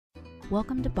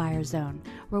Welcome to Buyer Zone,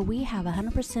 where we have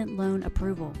 100% loan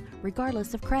approval,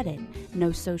 regardless of credit.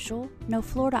 No social, no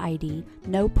Florida ID,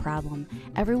 no problem.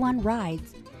 Everyone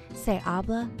rides. Se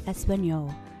habla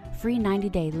español. Free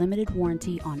 90-day limited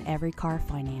warranty on every car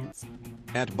finance.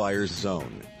 At Buyers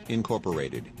Zone,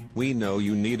 Incorporated, we know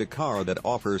you need a car that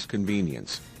offers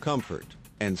convenience, comfort,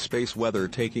 and space, whether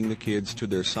taking the kids to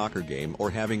their soccer game or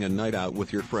having a night out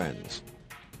with your friends.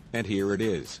 And here it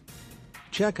is.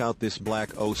 Check out this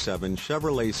black '07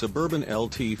 Chevrolet Suburban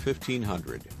LT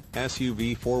 1500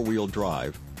 SUV 4-wheel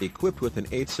drive, equipped with an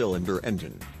 8-cylinder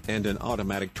engine and an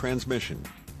automatic transmission.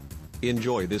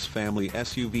 Enjoy this family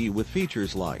SUV with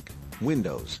features like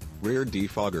windows, rear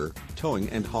defogger, towing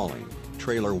and hauling,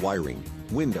 trailer wiring,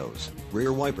 windows,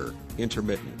 rear wiper,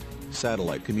 intermittent,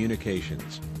 satellite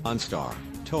communications, OnStar,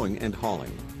 towing and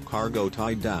hauling, cargo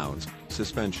tie-downs,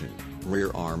 suspension,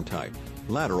 rear arm type,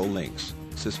 lateral links,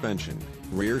 suspension,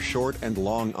 rear short and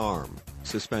long arm,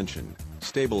 suspension,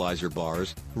 stabilizer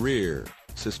bars, rear,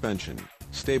 suspension,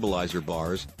 stabilizer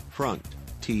bars, front,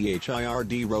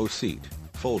 THIRD row seat,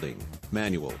 folding,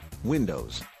 manual,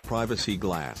 windows, privacy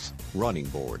glass, running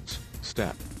boards,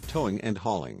 step, towing and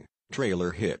hauling,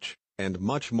 trailer hitch, and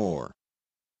much more.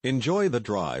 Enjoy the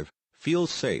drive, feel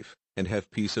safe, and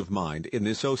have peace of mind in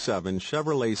this '07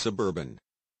 Chevrolet Suburban.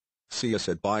 See us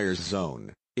at Buyers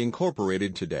Zone,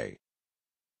 Incorporated today.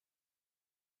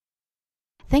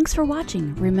 Thanks for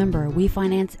watching. Remember, we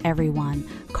finance everyone.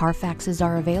 Carfaxes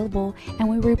are available, and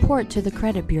we report to the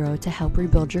credit bureau to help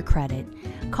rebuild your credit.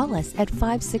 Call us at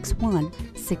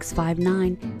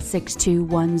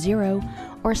 561-659-6210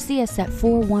 or see us at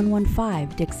 4115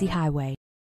 Dixie Highway.